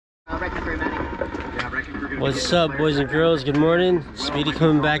What's up, boys and girls? Good morning. Speedy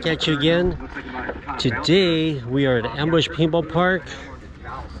coming back at you again. Today we are at Ambush Paintball Park.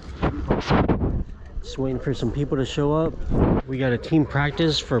 Just waiting for some people to show up. We got a team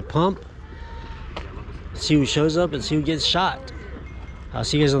practice for pump. See who shows up and see who gets shot. I'll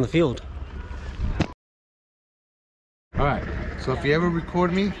see you guys on the field. Alright, so if you ever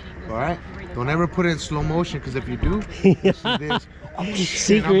record me, alright, don't ever put it in slow motion, because if you do, you see this.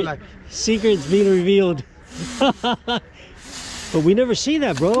 Secret's being revealed. But we never see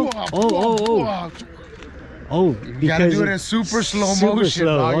that, bro. Oh, you gotta do it in super slow motion.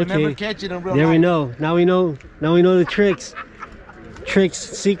 Slow. Okay. You never catch it in real life. We know. Now we know the tricks.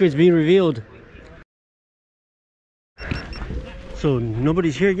 Secrets being revealed. So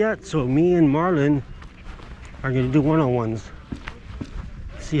nobody's here yet, so me and Marlon are gonna do one-on-ones.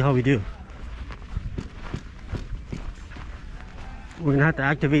 See how we do. We're gonna have to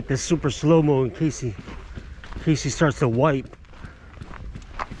activate this super slow-mo in case he starts to wipe.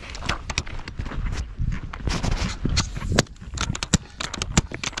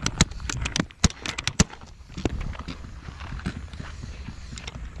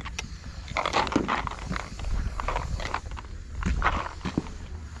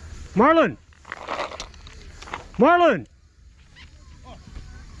 Marlon!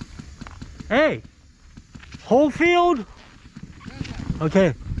 Hey! Whole field?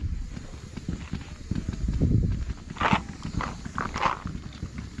 Okay.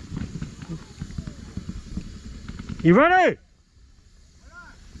 You ready?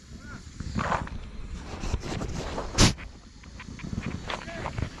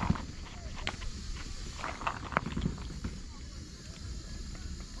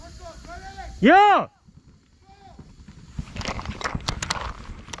 Yeah!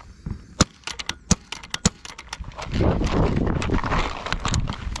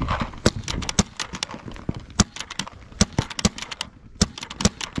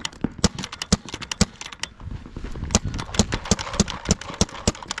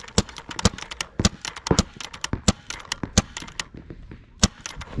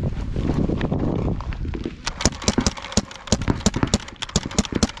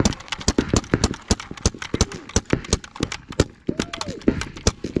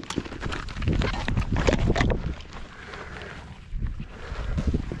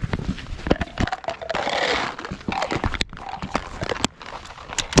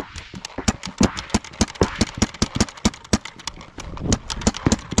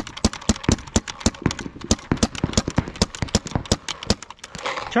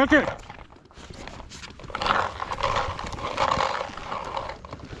 Chuck it!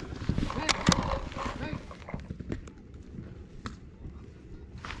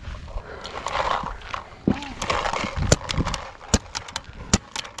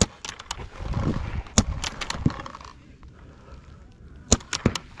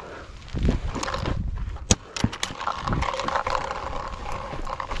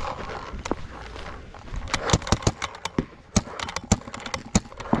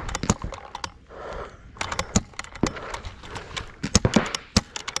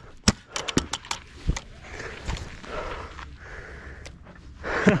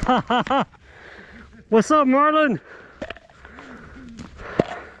 What's up, Marlon?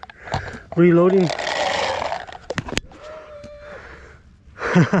 Reloading.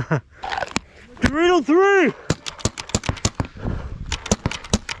 303.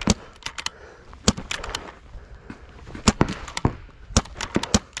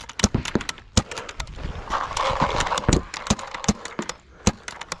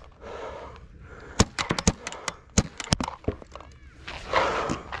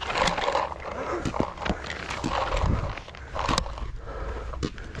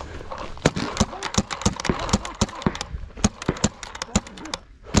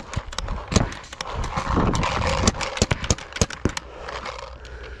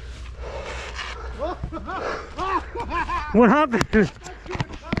 What happened?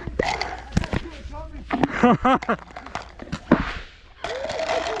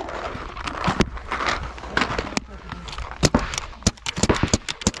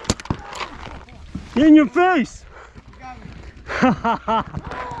 In your face!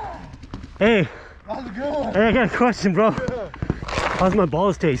 Hey, hey, I got a question, bro. How's my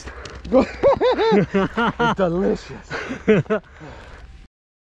balls taste? It's delicious.